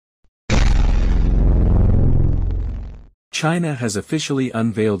China has officially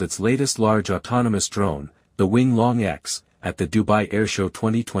unveiled its latest large autonomous drone, the Wing Loong X, at the Dubai Airshow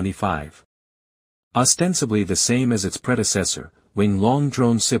 2025. Ostensibly the same as its predecessor, Wing Loong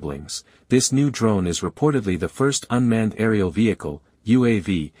drone siblings, this new drone is reportedly the first unmanned aerial vehicle,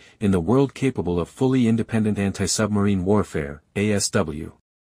 UAV, in the world capable of fully independent anti-submarine warfare, ASW.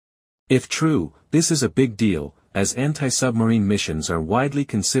 If true, this is a big deal, as anti-submarine missions are widely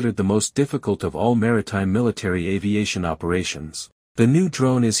considered the most difficult of all maritime military aviation operations. The new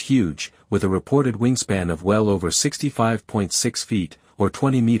drone is huge, with a reported wingspan of well over 65.6 feet, or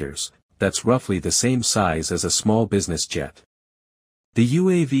 20 meters, that's roughly the same size as a small business jet. The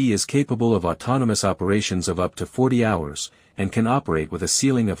UAV is capable of autonomous operations of up to 40 hours, and can operate with a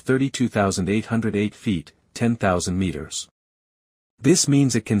ceiling of 32,808 feet, 10,000 meters. This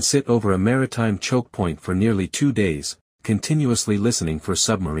means it can sit over a maritime choke point for nearly 2 days, continuously listening for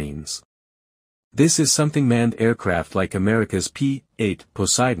submarines. This is something manned aircraft like America's P-8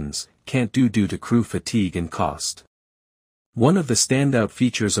 Poseidons can't do due to crew fatigue and cost. One of the standout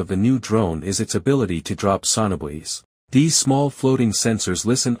features of the new drone is its ability to drop sonobuoys. These small floating sensors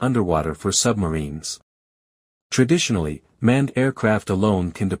listen underwater for submarines. Traditionally, manned aircraft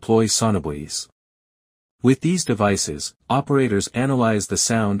alone can deploy sonobuoys. With these devices, operators analyze the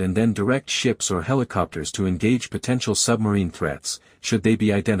sound and then direct ships or helicopters to engage potential submarine threats, should they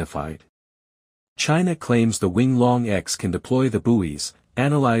be identified. China claims the Wing Loong X can deploy the buoys,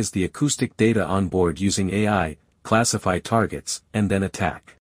 analyze the acoustic data on board using AI, classify targets, and then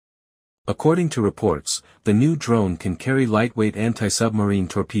attack. According to reports, the new drone can carry lightweight anti-submarine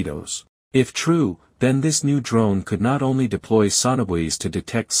torpedoes. If true, then this new drone could not only deploy sonobuoys to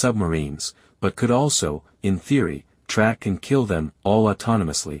detect submarines, but could also, in theory, track and kill them, all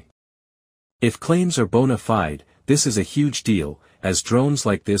autonomously. If claims are bona fide, this is a huge deal, as drones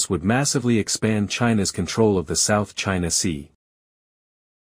like this would massively expand China's control of the South China Sea.